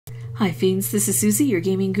Hi Fiends, this is Susie, your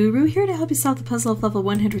gaming guru, here to help you solve the puzzle of level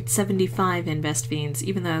 175 in Best Fiends,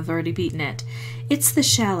 even though I've already beaten it. It's the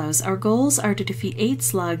Shallows. Our goals are to defeat 8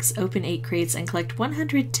 slugs, open 8 crates, and collect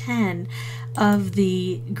 110 of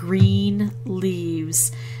the green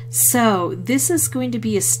leaves. So this is going to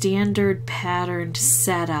be a standard patterned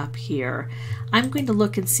setup here. I'm going to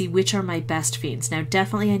look and see which are my best fiends. Now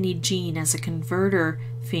definitely I need Jean as a converter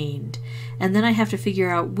fiend, and then I have to figure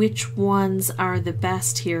out which ones are the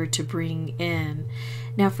best here to bring in.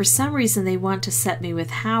 Now for some reason they want to set me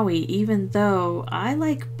with Howie, even though I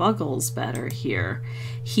like Buggles better here.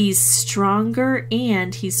 He's stronger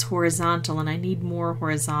and he's horizontal, and I need more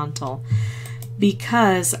horizontal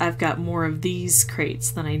because I've got more of these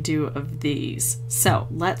crates than I do of these. So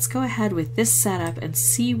let's go ahead with this setup and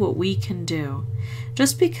see what we can do.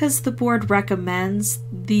 Just because the board recommends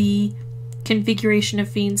the configuration of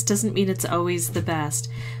fiends doesn't mean it's always the best.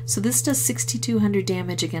 So this does 6,200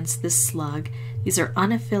 damage against this slug. These are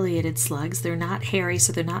unaffiliated slugs. They're not hairy,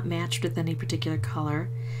 so they're not matched with any particular color.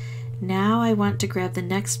 Now I want to grab the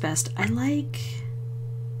next best. I like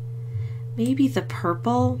maybe the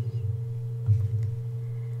purple,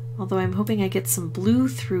 although I'm hoping I get some blue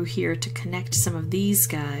through here to connect some of these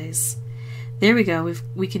guys. There we go.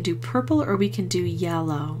 We can do purple or we can do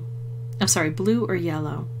yellow. Oh, sorry, blue or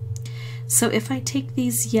yellow. So if I take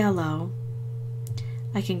these yellow,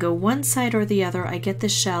 I can go one side or the other. I get the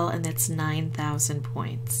shell, and that's 9,000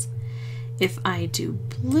 points. If I do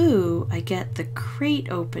blue, I get the crate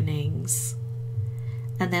openings,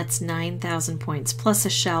 and that's 9,000 points, plus a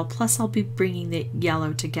shell, plus I'll be bringing the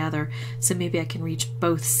yellow together, so maybe I can reach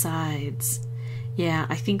both sides. Yeah,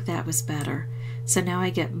 I think that was better. So now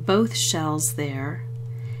I get both shells there,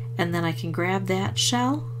 and then I can grab that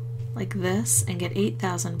shell like this and get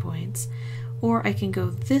 8,000 points, or I can go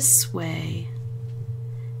this way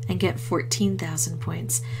and get 14,000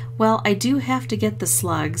 points. Well, I do have to get the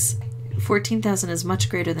slugs. 14,000 is much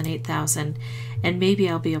greater than 8,000, and maybe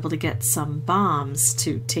I'll be able to get some bombs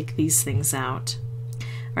to take these things out.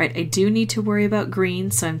 Alright, I do need to worry about green,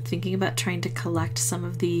 so I'm thinking about trying to collect some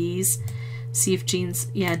of these. See if Jean's,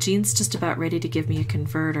 yeah, Jean's just about ready to give me a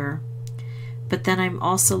converter. But then I'm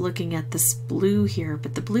also looking at this blue here,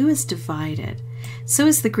 but the blue is divided. So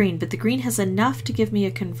is the green, but the green has enough to give me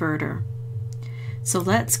a converter. So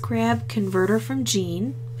let's grab converter from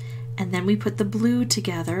Jean, and then we put the blue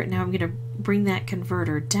together. Now I'm going to bring that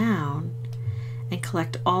converter down and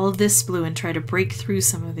collect all of this blue and try to break through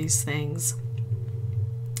some of these things.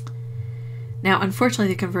 Now unfortunately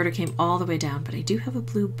the converter came all the way down, but I do have a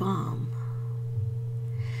blue bomb.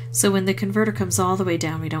 So when the converter comes all the way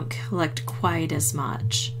down, we don't collect quite as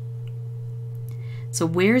much. So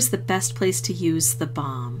where's the best place to use the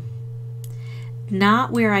bomb?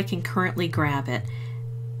 Not where I can currently grab it,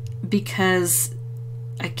 because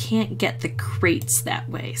I can't get the crates that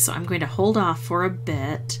way. So I'm going to hold off for a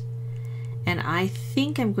bit, and I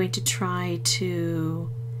think I'm going to try to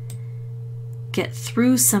get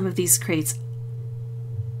through some of these crates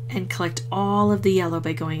and collect all of the yellow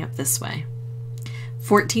by going up this way.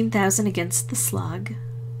 14,000 against the slug,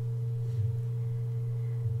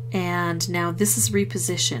 and now this is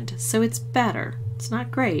repositioned, so it's better. It's not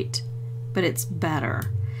great, but it's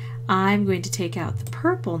better. I'm going to take out the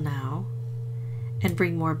purple now and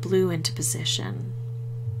bring more blue into position.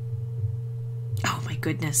 Oh my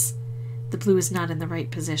goodness, the blue is not in the right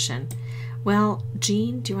position. Well,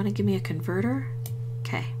 Jean, do you want to give me a converter?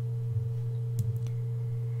 Okay.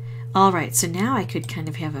 Alright, so now I could kind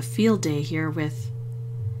of have a field day here with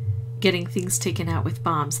getting things taken out with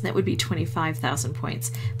bombs, and that would be 25,000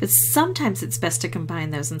 points. But sometimes it's best to combine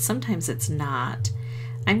those, and sometimes it's not.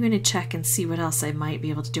 I'm going to check and see what else I might be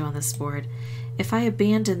able to do on this board. If I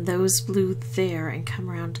abandon those blue there and come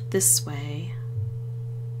around this way,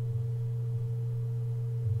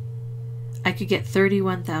 I could get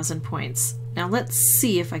 31,000 points. Now let's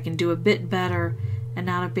see if I can do a bit better and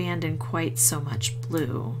not abandon quite so much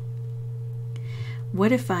blue.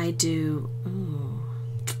 What if I do... Ooh.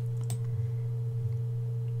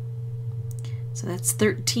 So that's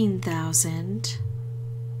 13,000.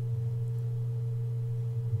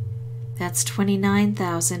 That's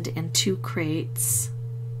 29,000 and 2 crates.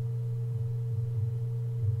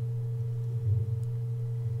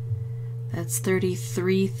 That's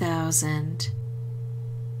 33,000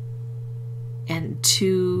 and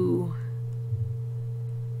 2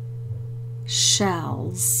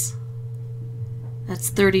 shells. That's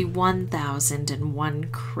 31,000 and 1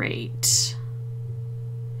 crate.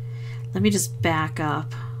 Let me just back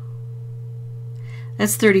up.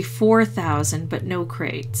 That's 34,000, but no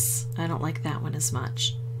crates. I don't like that one as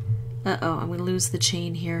much. Uh-oh, I'm going to lose the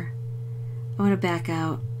chain here. I want to back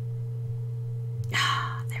out.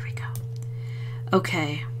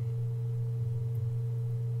 Okay.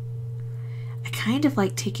 I kind of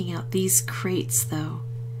like taking out these crates though,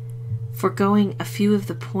 foregoing a few of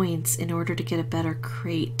the points in order to get a better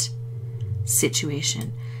crate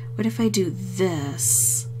situation. What if I do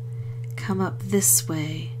this? Come up this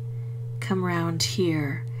way, come around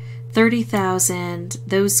here. 30,000,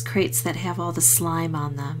 those crates that have all the slime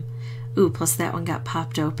on them. Ooh, plus that one got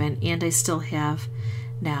popped open, and I still have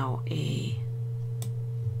now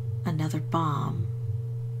another bomb.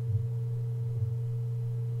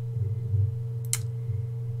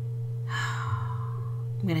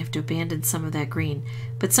 I'm gonna have to abandon some of that green,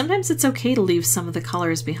 but sometimes it's okay to leave some of the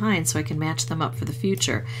colors behind so I can match them up for the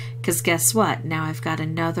future, because guess what? Now I've got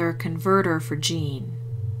another converter for Jean.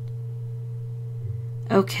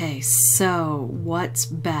 Okay, so what's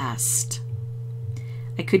best?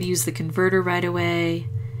 I could use the converter right away.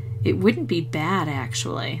 It wouldn't be bad,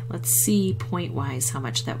 actually. Let's see point-wise how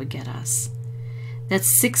much that would get us.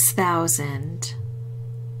 That's 6,000.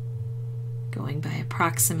 Going by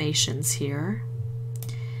approximations here.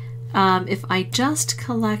 If I just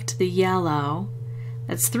collect the yellow,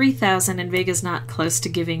 that's 3,000, and Vega's not close to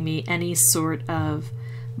giving me any sort of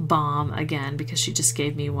bomb again because she just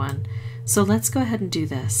gave me one. So let's go ahead and do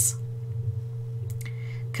this,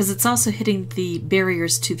 because it's also hitting the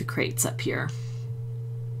barriers to the crates up here.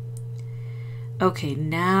 Okay,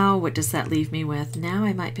 now what does that leave me with? Now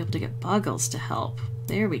I might be able to get Buggles to help.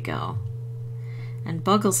 There we go. And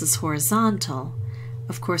Buggles is horizontal.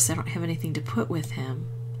 Of course, I don't have anything to put with him.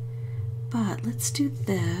 But let's do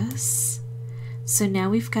this. So now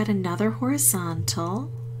we've got another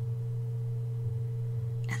horizontal.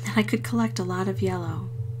 And then I could collect a lot of yellow.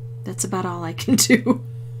 That's about all I can do.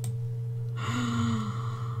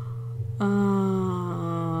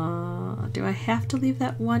 Do I have to leave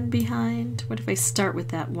that one behind? What if I start with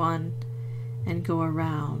that one and go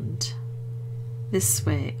around this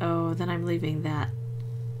way? Oh, then I'm leaving that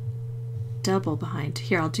double behind.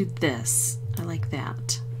 Here, I'll do this. I like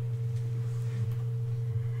that.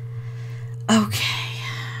 Okay.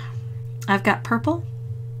 I've got purple.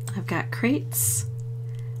 I've got crates.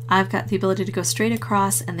 I've got the ability to go straight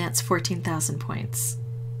across, and that's 14,000 points.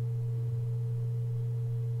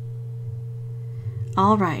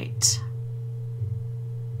 All right.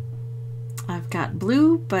 I've got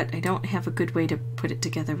blue, but I don't have a good way to put it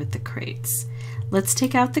together with the crates. Let's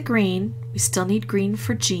take out the green. We still need green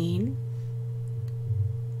for Jean.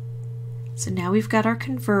 So now we've got our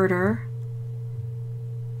converter.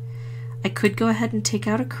 I could go ahead and take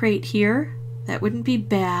out a crate here. That wouldn't be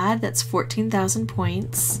bad. That's 14,000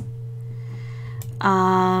 points.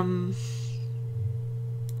 I am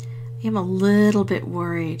a little bit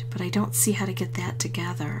worried, but I don't see how to get that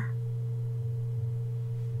together.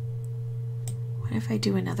 What if I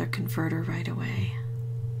do another converter right away?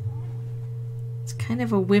 It's kind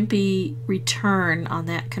of a wimpy return on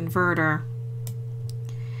that converter.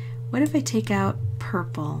 What if I take out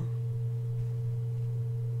purple?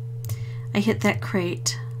 I hit that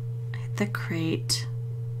crate. I hit the crate.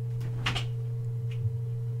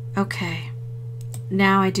 Okay.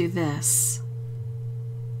 Now I do this.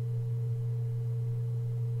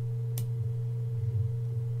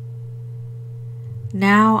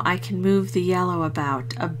 Now I can move the yellow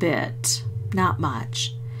about a bit. Not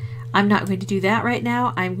much. I'm not going to do that right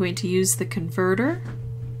now. I'm going to use the converter.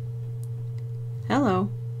 Hello.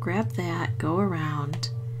 Grab that. Go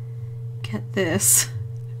around. Get this.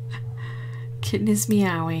 Kitten is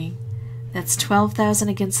meowing. That's 12,000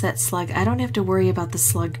 against that slug. I don't have to worry about the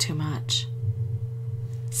slug too much.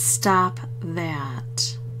 Stop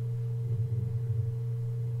that.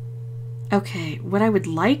 Okay, what I would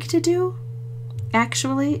like to do,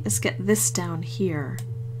 actually, is get this down here.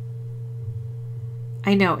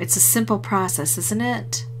 I know, it's a simple process, isn't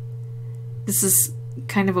it? This is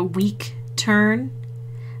kind of a weak turn,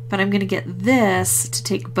 but I'm going to get this to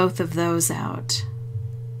take both of those out.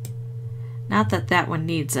 Not that that one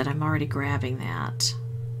needs it, I'm already grabbing that.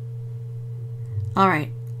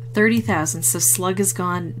 Alright, 30,000, so slug is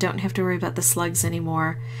gone. Don't have to worry about the slugs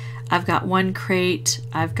anymore. I've got one crate,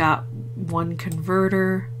 I've got one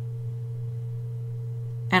converter,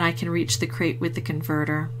 and I can reach the crate with the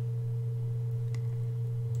converter.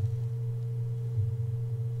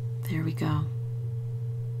 There we go.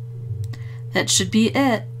 That should be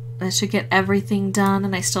it. That should get everything done,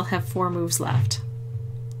 and I still have 4 moves left.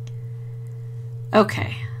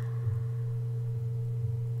 Okay.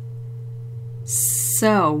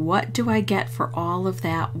 So, what do I get for all of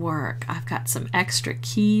that work? I've got some extra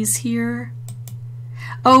keys here.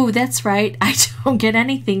 Oh, that's right. I don't get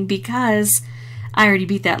anything because I already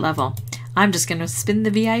beat that level. I'm just going to spin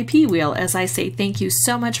the VIP wheel as I say thank you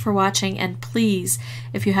so much for watching, and please,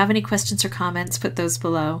 if you have any questions or comments, put those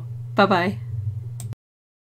below. Bye-bye.